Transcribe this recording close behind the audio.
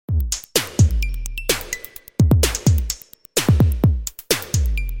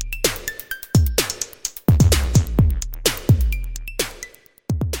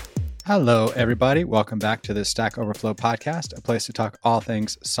Hello, everybody. Welcome back to the Stack Overflow podcast, a place to talk all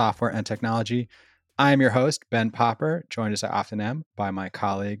things software and technology. I am your host, Ben Popper, joined as I often am by my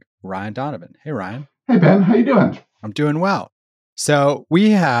colleague, Ryan Donovan. Hey, Ryan. Hey, Ben. How you doing? I'm doing well. So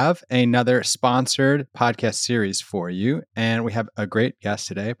we have another sponsored podcast series for you, and we have a great guest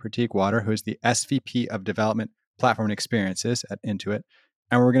today, Pratik Water, who is the SVP of Development Platform and Experiences at Intuit.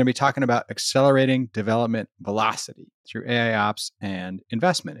 And we're going to be talking about accelerating development velocity through AIOps and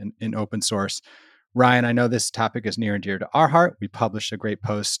investment in open source. Ryan, I know this topic is near and dear to our heart. We published a great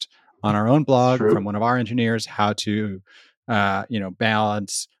post on our own blog from one of our engineers, how to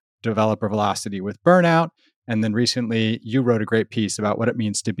balance developer velocity with burnout. And then recently you wrote a great piece about what it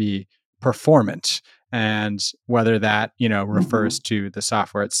means to be performant and whether that, refers to the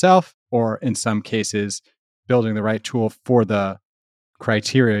software itself or in some cases, building the right tool for the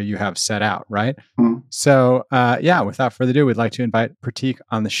criteria you have set out, right? Mm-hmm. So, without further ado, we'd like to invite Pratik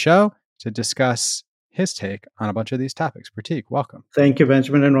on the show to discuss his take on a bunch of these topics. Pratik, welcome. Thank you,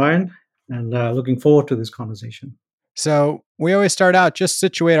 Benjamin and Ryan, and looking forward to this conversation. So we always start out, just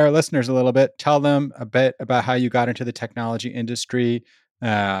situate our listeners a little bit, tell them a bit about how you got into the technology industry,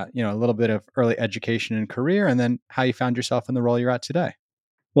 a little bit of early education and career, and then how you found yourself in the role you're at today.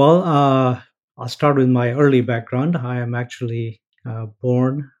 Well, I'll start with my early background. I am actually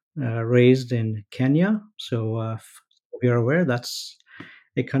born, raised in Kenya. So if you're aware, that's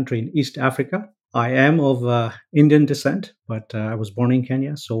a country in East Africa. I am of Indian descent, but I was born in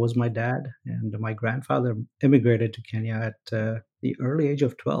Kenya. So was my dad, and my grandfather immigrated to Kenya at the early age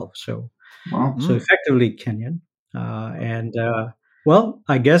of 12. So effectively Kenyan. I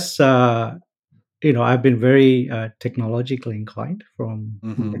guess I've been very technologically inclined from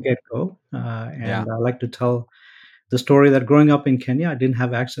the get-go, and I like to tell the story that growing up in Kenya, I didn't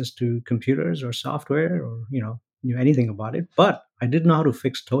have access to computers or software or knew anything about it, but I did know how to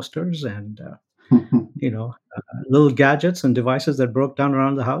fix toasters and little gadgets and devices that broke down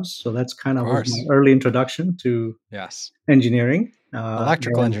around the house. So that's kind of was my early introduction to engineering.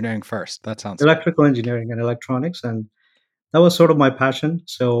 Electrical engineering first. That sounds electrical engineering and electronics, and that was sort of my passion.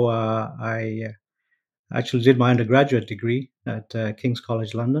 So I actually did my undergraduate degree at King's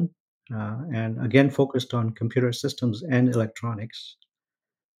College London, and again focused on computer systems and electronics.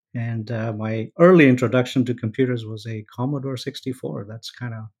 And my early introduction to computers was a Commodore 64. That's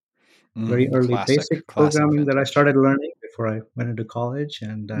kind of very early basic programming that I started learning before I went into college.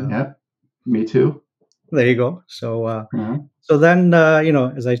 And yeah, me too. There you go. So so then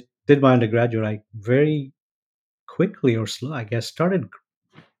as I did my undergraduate, I very quickly or slow, I guess, started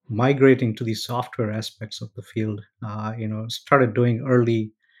migrating to the software aspects of the field. Started doing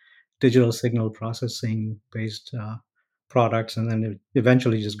early digital signal processing based products, and then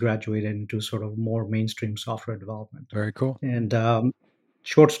eventually just graduated into sort of more mainstream software development. Very cool. And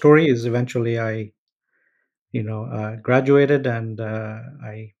short story is eventually I graduated, and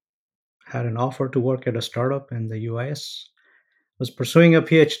I had an offer to work at a startup in the US. Was pursuing a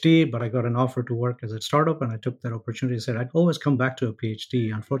PhD, but I got an offer to work as a startup, and I took that opportunity. Said I'd always come back to a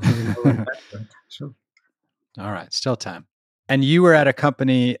PhD. Unfortunately, never went back to it. So, all right, still time. And you were at a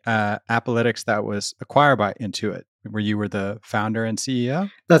company, Appalitics, that was acquired by Intuit, where you were the founder and CEO.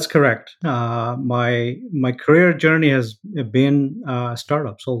 That's correct. My career journey has been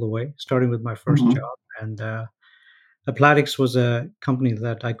startups all the way, starting with my first job. And Appalitics was a company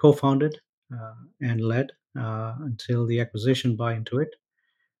that I co-founded and led until the acquisition by Intuit.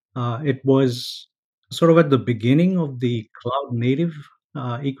 It was sort of at the beginning of the cloud native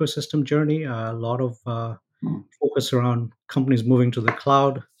ecosystem journey. A lot of focus around companies moving to the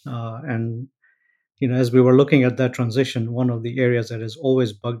cloud, and as we were looking at that transition, one of the areas that has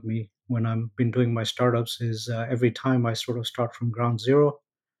always bugged me when I've been doing my startups is every time I sort of start from ground zero,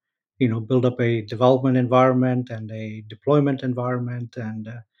 build up a development environment and a deployment environment. And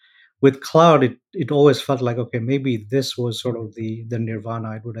with cloud, it always felt like, okay, maybe this was sort of the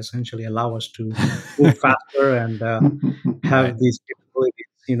nirvana. It would essentially allow us to move faster and have these capabilities,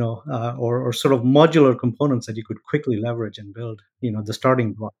 or sort of modular components that you could quickly leverage and build, the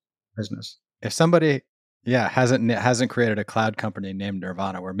starting block business. If somebody, hasn't created a cloud company named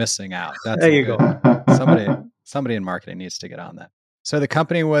Nirvana, we're missing out. That's there you go. Somebody in marketing needs to get on that. So the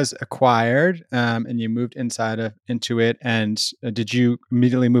company was acquired, and you moved inside of Intuit. And did you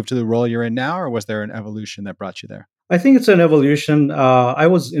immediately move to the role you're in now, or was there an evolution that brought you there? I think it's an evolution. I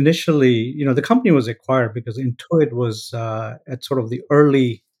was initially, the company was acquired because Intuit was at sort of the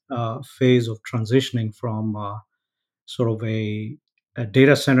early phase of transitioning from sort of a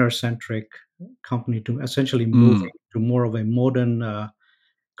data center centric company to essentially moving to more of a modern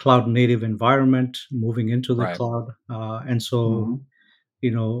cloud native environment, moving into the cloud. And so,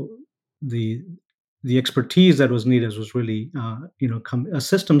 the the expertise that was needed was really a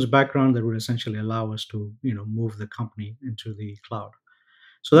systems background that would essentially allow us to move the company into the cloud.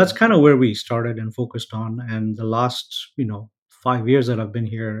 So that's kind of where we started and focused on. And the last 5 years that I've been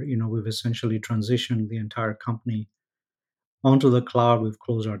here, we've essentially transitioned the entire company onto the cloud. We've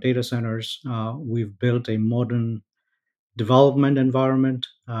closed our data centers. We've built a modern development environment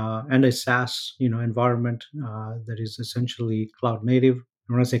and a SaaS, environment that is essentially cloud native.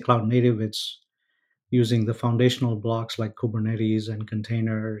 And when I say cloud native, it's using the foundational blocks like Kubernetes and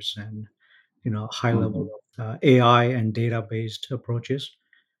containers and high level Mhm. of AI and data based approaches.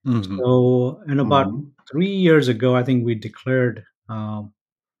 Hmm. So, and about Mhm. 3 years ago, I think we declared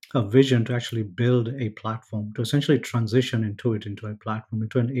a vision to actually build a platform to essentially transition into a platform,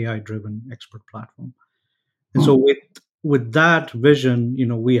 into an AI driven expert platform. And so Hmm. with that vision,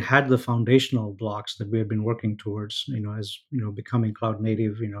 we had the foundational blocks that we have been working towards, as becoming cloud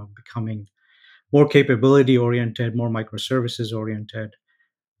native, becoming more capability oriented, more microservices oriented,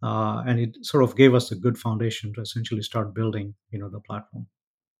 and it sort of gave us a good foundation to essentially start building, the platform.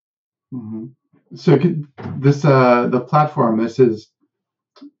 Mhm. So the platform, this is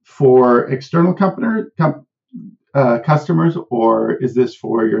for external customers, or is this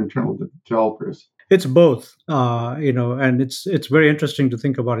for your internal developers? It's both, and it's very interesting to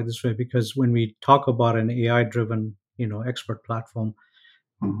think about it this way because when we talk about an AI driven, expert platform,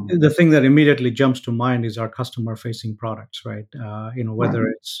 Mhm. the thing that immediately jumps to mind is our customer facing products, right? Right. Whether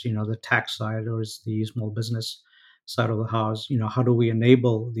it's the tax side or it's the small business side of the house. How do we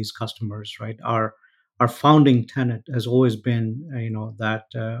enable these customers, right? Our founding tenet has always been that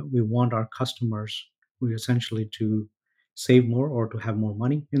we want our customers, we essentially to save more or to have more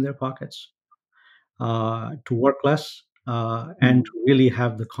money in their pockets, to work less, and to Mhm. really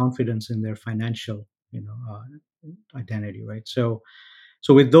have the confidence in their financial identity, right? So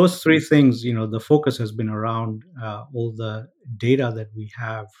with those three things, the focus has been around all the data that we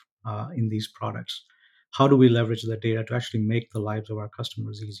have in these products. How do we leverage the data to actually make the lives of our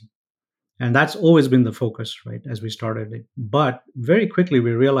customers easy? And that's always been the focus, right, as we started it. But very quickly,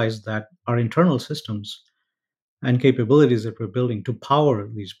 we realized that our internal systems and capabilities that we're building to power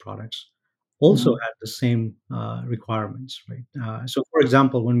these products also Mhm. had the same requirements, right? So, for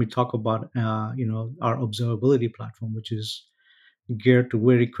example, when we talk about our observability platform, which is geared to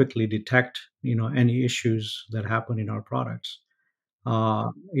very quickly detect any issues that happen in our products,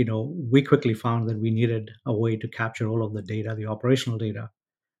 we quickly found that we needed a way to capture all of the data, the operational data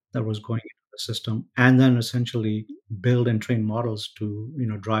that was going into the system, and then essentially build and train models to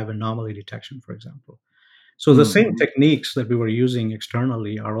drive anomaly detection, for example. So the same Mhm. techniques that we were using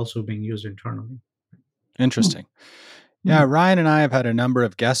externally are also being used internally. Interesting. Yeah, Mhm. Ryan and I have had a number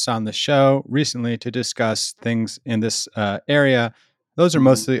of guests on the show recently to discuss things in this area. Those are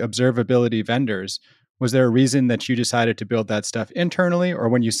Mhm. mostly observability vendors. Was there a reason that you decided to build that stuff internally? Or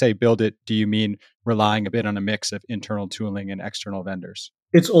when you say build it, do you mean relying a bit on a mix of internal tooling and external vendors?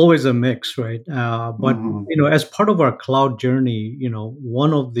 It's always a mix, right? But Mhm. as part of our cloud journey,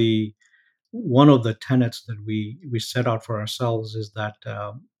 one of the tenets that we set out for ourselves is that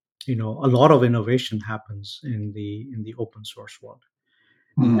a lot of innovation happens in the open source world.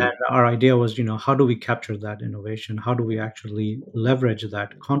 And Mhm. our idea was, how do we capture that innovation? How do we actually leverage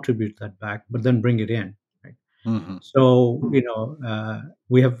that, contribute that back, but then bring it in, right? Hmm. So, Mhm.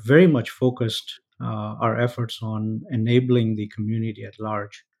 we have very much focused our efforts on enabling the community at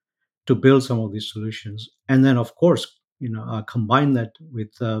large to build some of these solutions, and then, of course, combine that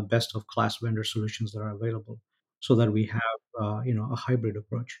with best of class vendor solutions that are available, so that we have a hybrid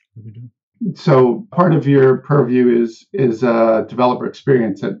approach that we do. So part of your purview is developer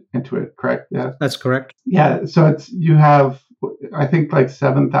experience at Intuit, correct? Yeah. That's correct. Yeah. So it's you have I think like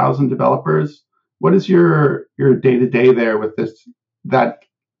 7,000 developers. What is your day to day there with that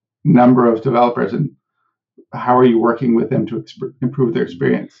number of developers, and how are you working with them to improve their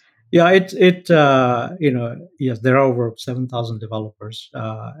experience? Yeah, yes, there are over 7,000 developers,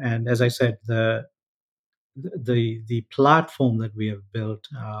 and as I said, the platform that we have built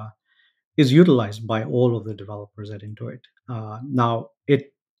is utilized by all of the developers at Intuit. Now,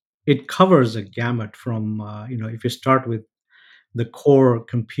 it covers a gamut from if you start with the core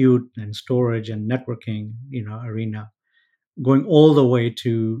compute and storage and networking arena, going all the way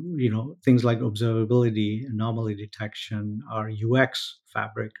to things like observability, anomaly detection, our UX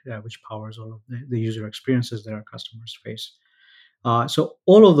fabric, which powers all of the user experiences that our customers face. So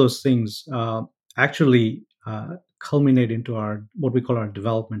all of those things actually culminate into our what we call our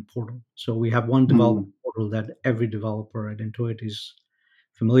development portal. So we have one development Mm. portal that every developer at Intuit is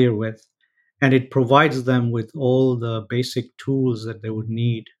familiar with, and it provides them with all the basic tools that they would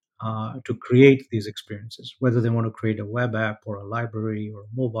need to create these experiences, whether they want to create a web app or a library or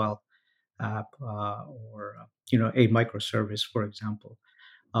a mobile app or a microservice, for example.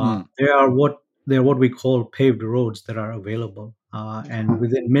 Uh, Mm, they are what they're what we call paved roads that are available, and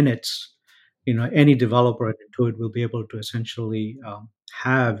within minutes, any developer at Intuit will be able to essentially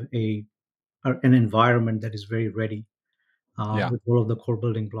have an environment that is very ready yeah. with all of the core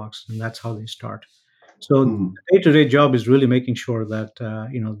building blocks, and that's how they start. So Mhm. the day-to-day job is really making sure that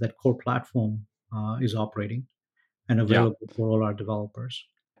that core platform is operating and Yeah. available for all our developers.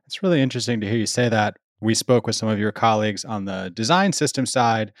 It's really interesting to hear you say that. We spoke with some of your colleagues on the design system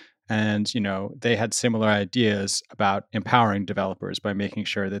side, and they had similar ideas about empowering developers by making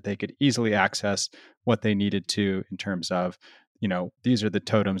sure that they could easily access what they needed to in terms of, these are the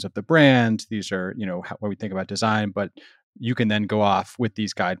totems of the brand. These are, what we think about design, but you can then go off with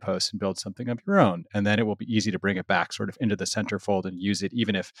these guideposts and build something of your own. And then it will be easy to bring it back sort of into the centerfold and use it,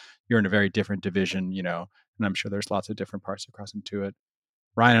 even if you're in a very different division, and I'm sure there's lots of different parts across Intuit.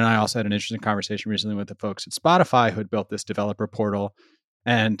 Ryan and I also had an interesting conversation recently with the folks at Spotify who had built this developer portal,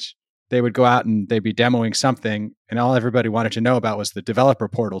 and they would go out and they'd be demoing something, and all everybody wanted to know about was the developer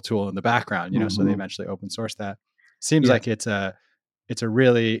portal tool in the background. So they Mhm. eventually open sourced that. Seems Yeah. like it's a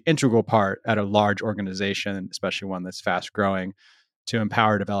really integral part at a large organization, especially one that's fast growing, to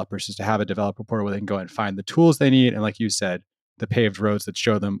empower developers is to have a developer portal where they can go and find the tools they need, and like you said, the paved roads that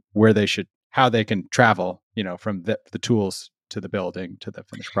show them how they can travel, from the tools to the building to the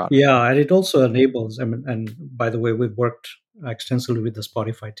finished product. Yeah, and it also enables. I mean, and by the way, we've worked extensively with the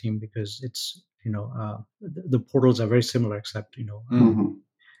Spotify team because it's the portals are very similar, except Mm,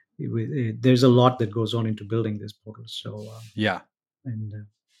 Mhm. there's a lot that goes on into building these portals. So yeah. and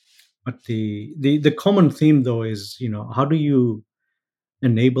but the common theme though is how do you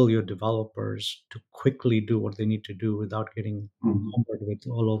enable your developers to quickly do what they need to do without getting Mhm. encumbered with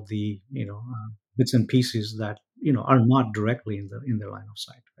all of the bits and pieces that are not directly in their line of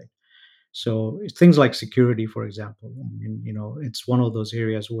sight, right? So it's things like security, for example. I mean, it's one of those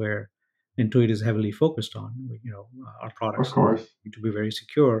areas where Intuit is heavily focused on. Our Of products course. need to be very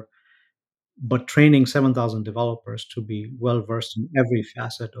secure, but training 7,000 developers to be well versed in every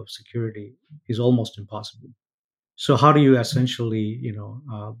facet of security is almost impossible. So how do you essentially,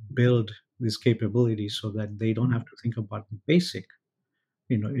 build these capabilities so that they don't have to think about the basic,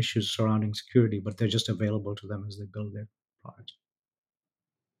 issues surrounding security, but they're just available to them as they build their products?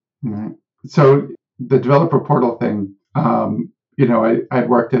 Right. So the developer portal thing, I'd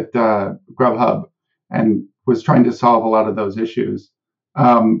worked at Grubhub and was trying to solve a lot of those issues.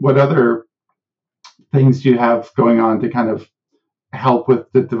 What other things do you have going on to kind of help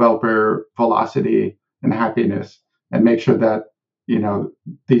with the developer velocity and happiness and make sure that, you know,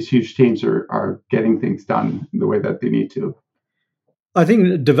 these huge teams are getting things done the way that they need to? I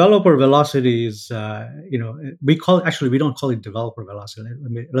think developer velocity is, we don't call it developer velocity.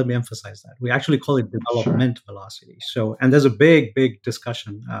 Let me emphasize that we actually call it Sure. development velocity. So, and there's a big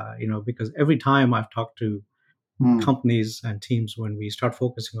discussion, because every time I've talked to Mm, companies and teams, when we start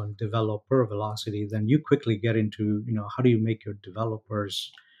focusing on developer velocity, then you quickly get into, how do you make your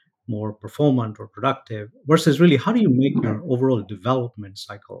developers more performant or productive versus really how do you make right. your overall development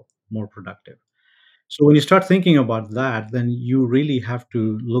cycle more productive. So when you start thinking about that, then you really have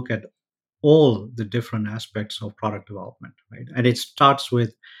to look at all the different aspects of product development, right? And it starts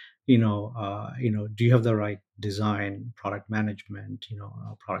with, do you have the right design, product management,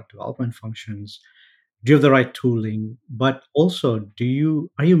 product development functions? Do you have the right tooling? But also,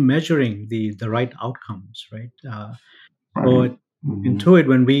 are you measuring the right outcomes, right? So Right. Hmm. Intuit,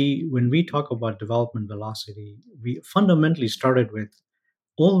 when we talk about development velocity, we fundamentally started with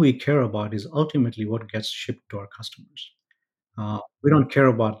all we care about is ultimately what gets shipped to our customers. We don't care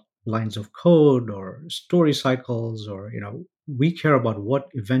about lines of code or story cycles, or we care about what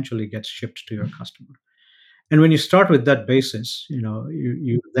eventually gets shipped to your customer. And when you start with that basis,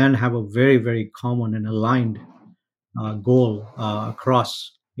 you then have a very very common and aligned goal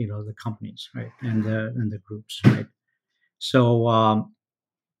across the companies, right, and the groups, right. So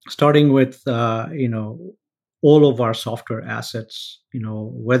starting with all of our software assets,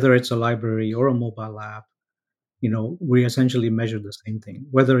 whether it's a library or a mobile app, we essentially measure the same thing.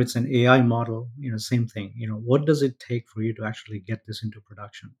 Whether it's an AI model, same thing. What does it take for you to actually get this into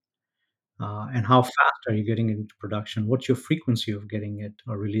production? And how fast are you getting it into production? What's your frequency of getting it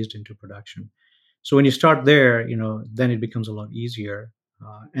or released into production? So when you start there, then it becomes a lot easier.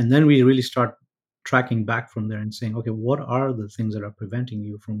 And then we really start tracking back from there and saying, okay, what are the things that are preventing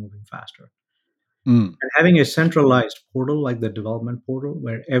you from moving faster? Mm, And having a centralized portal like the development portal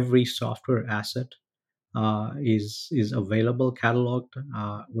where every software asset is available, cataloged.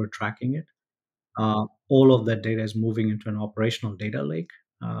 We're tracking it. All of that data is moving into an operational data lake.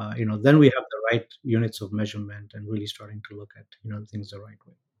 Then we have the right units of measurement and really starting to look at things the right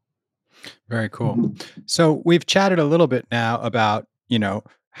way. Very cool. Mhm. So we've chatted a little bit now about,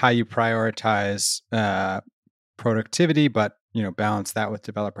 how you prioritize productivity, but, balance that with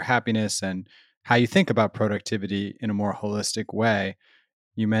developer happiness and how you think about productivity in a more holistic way.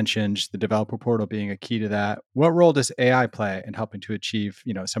 You mentioned the developer portal being a key to that. What role does AI play in helping to achieve,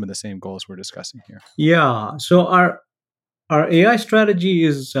 some of the same goals we're discussing here? Yeah. So our AI strategy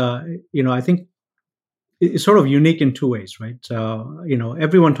is, I think it's sort of unique in two ways, right? So,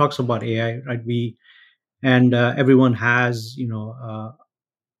 everyone talks about AI, right? Everyone has,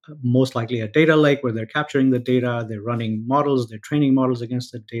 most likely a data lake where they're capturing the data, they're running models, they're training models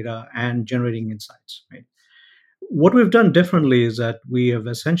against the data and generating insights, right? What we've done differently is that we have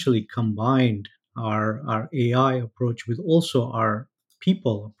essentially combined our AI approach with also our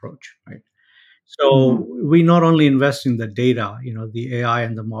people approach, right? So Mhm. we not only invest in the data, the AI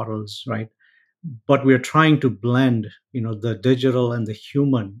and the models, right? But we're trying to blend, the digital and the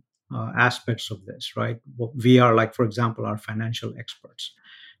human aspects of this, right? We are, like, for example, our financial experts.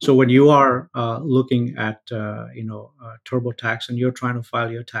 So when you are looking at TurboTax and you're trying to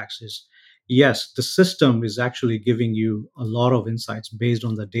file your taxes, yes, the system is actually giving you a lot of insights based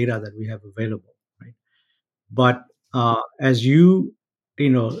on the data that we have available, right? But as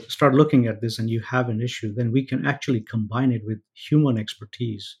start looking at this and you have an issue, then we can actually combine it with human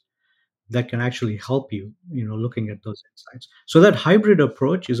expertise that can actually help you, looking at those insights. So that hybrid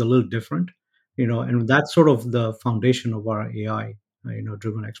approach is a little different, and that's sort of the foundation of our AI,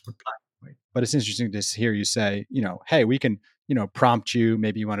 driven expert platform, right? But it's interesting to hear you say, hey, we can, prompt you.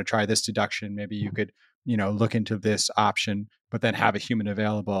 Maybe you want to try this deduction. Maybe you could, look into this option, but then have a human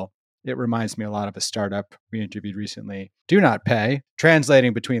available. It reminds me a lot of a startup we interviewed recently. Do not pay,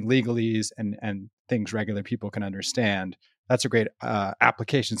 translating between legalese and things regular people can understand. That's a great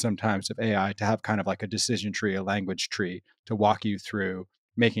application sometimes of AI to have kind of like a decision tree, a language tree to walk you through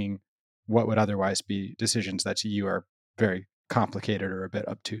making what would otherwise be decisions that to you are very complicated or a bit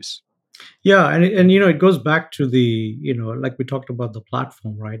obtuse. Yeah, and it goes back to the, like we talked about the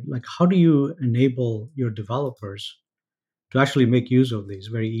platform, right? Like, how do you enable your developers to actually make use of these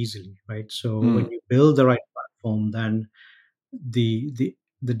very easily, right? So when Mm, you build the right platform, then the the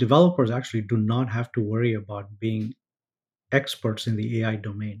the developers actually do not have to worry about being experts in the AI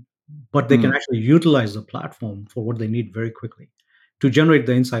domain, but they can mm. actually utilize the platform for what they need very quickly to generate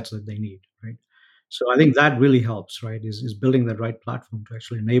the insights that they need, right? So I think that really helps, right? Is building the right platform to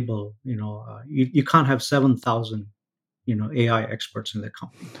actually enable, you can't have 7,000, AI experts in the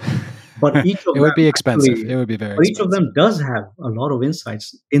company, but each of It would them be expensive. actually, It would be very but each of expensive. them does have a lot of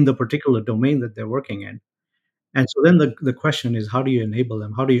insights in the particular domain that they're working in. And so then the question is, how do you enable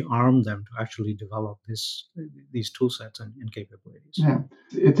them? How do you arm them to actually develop these tool sets and capabilities? Yeah,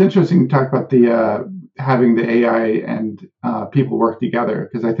 it's interesting to talk about the having the AI and people work together,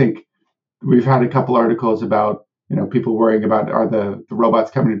 because I think we've had a couple articles about people worrying about, are the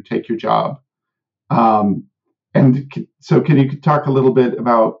robots coming to take your job? Um, so can you talk a little bit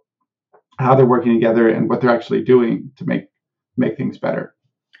about how they're working together and what they're actually doing to make things better?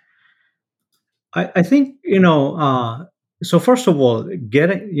 I think, so first of all,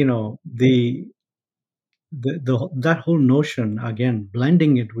 getting, the that whole notion, again,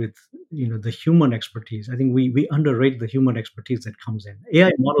 blending it with, the human expertise. I think we underrate the human expertise that comes in.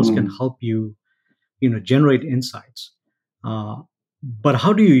 AI models can Mm, help you, generate insights. Uh, but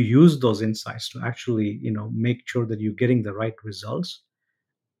how do you use those insights to actually, make sure that you're getting the right results?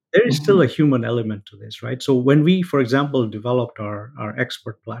 There is still a mhm, human element to this, right? So when we, for example, developed our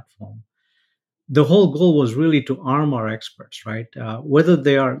expert platform, the whole goal was really to arm our experts, right? Whether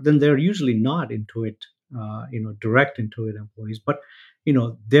they are, then they're usually not Intuit, direct Intuit employees, but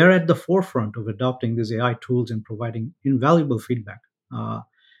they're at the forefront of adopting these AI tools and providing invaluable feedback,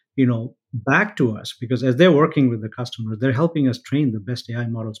 back to us, because as they're working with the customer, they're helping us train the best AI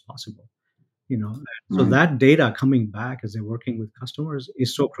models possible. So right. that data coming back as they're working with customers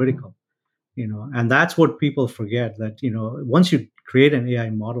is so critical. And that's what people forget, that once you create an AI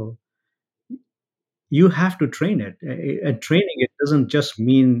model, you have to train it. And training it doesn't just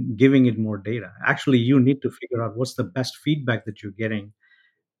mean giving it more data. Actually, you need to figure out what's the best feedback that you're getting,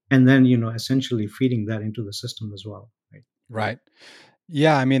 and then essentially feeding that into the system as well, right? Right.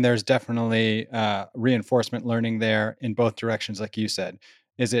 Yeah. I mean, there's definitely reinforcement learning there in both directions, like you said.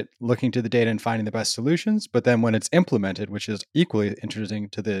 Is it looking to the data and finding the best solutions? But then when it's implemented, which is equally interesting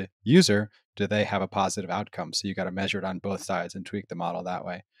to the user, do they have a positive outcome? So you got to measure it on both sides and tweak the model that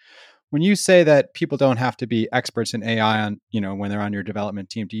way. when you say that people don't have to be experts in AI on, when they're on your development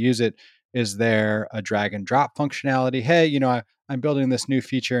team to use it, is there a drag and drop functionality? Hey, I'm building this new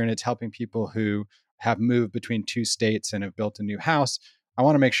feature and it's helping people who have moved between two states and have built a new house. I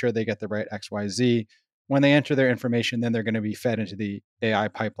want to make sure they get the right XYZ. When they enter their information, then they're going to be fed into the AI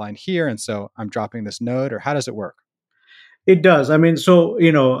pipeline here. And so I'm dropping this node, or how does it work? It does. I mean, so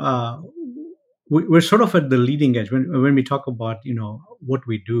we're sort of at the leading edge when we talk about what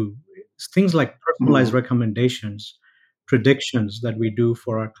we do. It's things like personalized recommendations, predictions that we do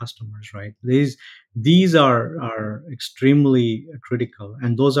for our customers. Right? These are extremely critical,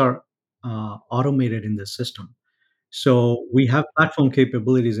 and those are automated in the system. So we have platform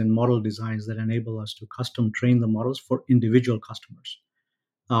capabilities and model designs that enable us to custom train the models for individual customers.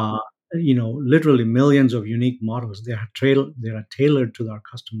 Uh, Literally millions of unique models. They are tailored to our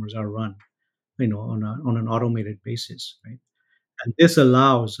customers. Are run, on an automated basis, right? And this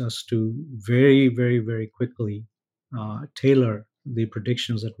allows us to very, very, very quickly tailor the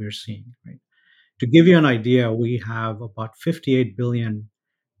predictions that we're seeing. Right? To give you an idea, we have about 58 billion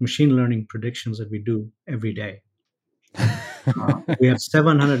machine learning predictions that we do every day. We have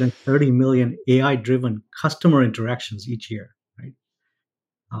 730 million AI-driven customer interactions each year, right?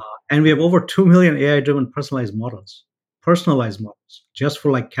 And we have over 2 million AI-driven personalized models, just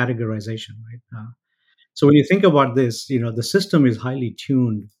for like categorization, right? So when you think about this, the system is highly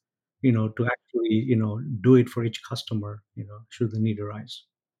tuned, to actually, do it for each customer, should the need arise.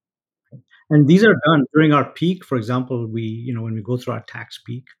 And these are done during our peak. For example, when we go through our tax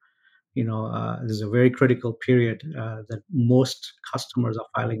peak, there's a very critical period that most customers are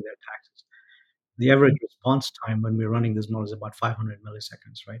filing their taxes. The average response time when we're running this model is about 500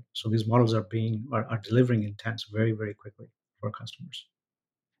 milliseconds, right? So these models are delivering intents very, very quickly for customers.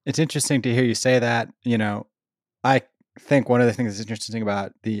 It's interesting to hear you say that. I think one of the things that's interesting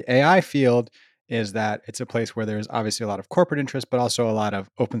about the AI field is that it's a place where there's obviously a lot of corporate interest, but also a lot of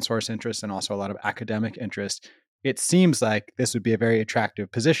open source interest and also a lot of academic interest. It seems like this would be a very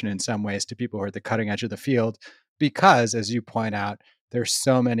attractive position in some ways to people who are at the cutting edge of the field, because, as you point out, there's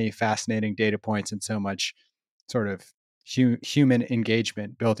so many fascinating data points and so much sort of human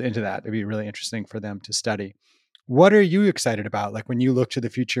engagement built into that. It'd be really interesting for them to study. What are you excited about? Like when you look to the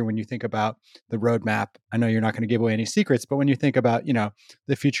future, when you think about the roadmap, I know you're not going to give away any secrets, but when you think about,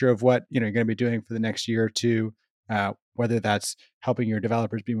 the future of what, you're going to be doing for the next year or two, whether that's helping your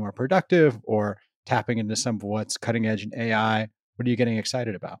developers be more productive or tapping into some of what's cutting edge in AI, what are you getting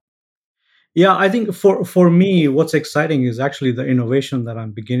excited about? Yeah, I think for me, what's exciting is actually the innovation that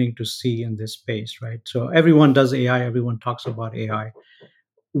I'm beginning to see in this space, right? So everyone does AI, everyone talks about AI.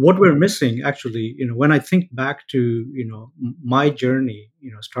 What we're missing, actually, when I think back to my journey,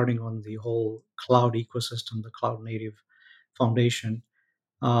 starting on the whole cloud ecosystem, the cloud native foundation,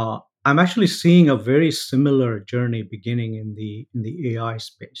 uh, I'm actually seeing a very similar journey beginning in the AI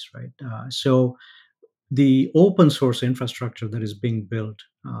space, right? So the open source infrastructure that is being built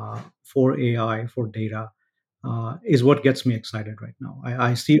for AI, for data, is what gets me excited right now.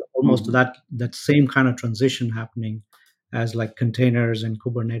 I see almost that same kind of transition happening as like containers and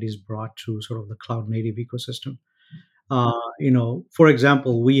Kubernetes brought to sort of the cloud native ecosystem. For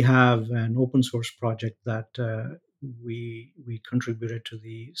example, we have an open source project that we contributed to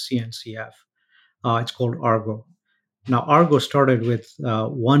the CNCF. It's called Argo. Now, Argo started with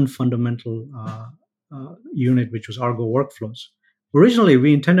one fundamental unit, which was Argo workflows. Originally,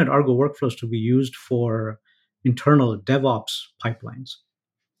 we intended Argo workflows to be used for internal DevOps pipelines.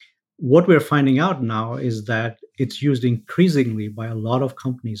 What we're finding out now is that it's used increasingly by a lot of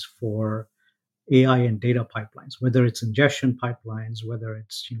companies for AI and data pipelines, whether it's ingestion pipelines, whether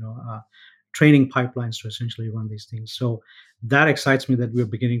it's training pipelines to essentially run these things. So that excites me that we're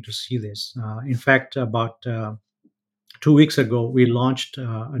beginning to see this. In fact, about 2 weeks ago, we launched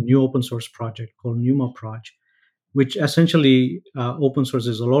a new open source project called NumaProj, which essentially open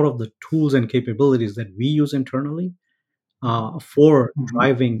sources a lot of the tools and capabilities that we use internally for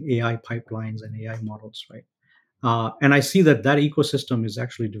driving AI pipelines and AI models, right? And I see that ecosystem is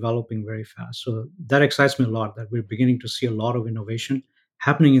actually developing very fast. So that excites me a lot that we're beginning to see a lot of innovation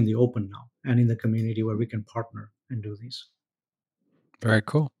happening in the open now and in the community where we can partner and do these. Very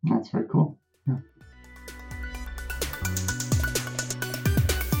cool. That's very cool. Yeah.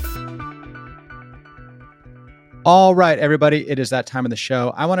 All right, everybody, it is that time of the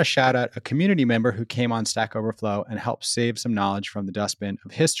show. I want to shout out a community member who came on Stack Overflow and helped save some knowledge from the dustbin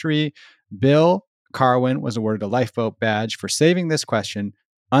of history. Bill Carwin was awarded a Lifeboat badge for saving this question,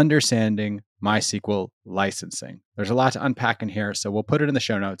 understanding MySQL licensing. There's a lot to unpack in here, so we'll put it in the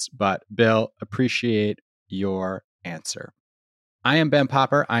show notes. But Bill, appreciate your answer. I am Ben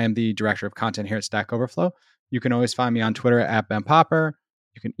Popper. I am the director of content here at Stack Overflow. You can always find me on Twitter at Ben Popper.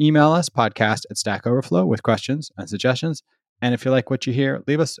 You can email us, podcast@Stack Overflow, with questions and suggestions. And if you like what you hear,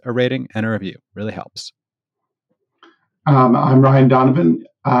 leave us a rating and a review. Really helps. I'm Ryan Donovan.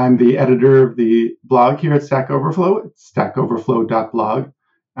 I'm the editor of the blog here at Stack Overflow. It's stackoverflow.blog.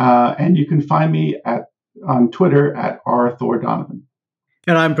 And you can find me on Twitter at rthordonovan.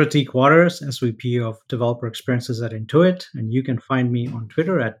 And I'm Prateek Waters, SVP of Developer Experiences at Intuit. And you can find me on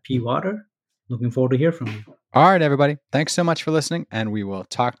Twitter at pwater. Looking forward to hear from you. All right, everybody. Thanks so much for listening, and we will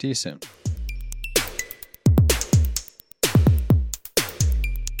talk to you soon.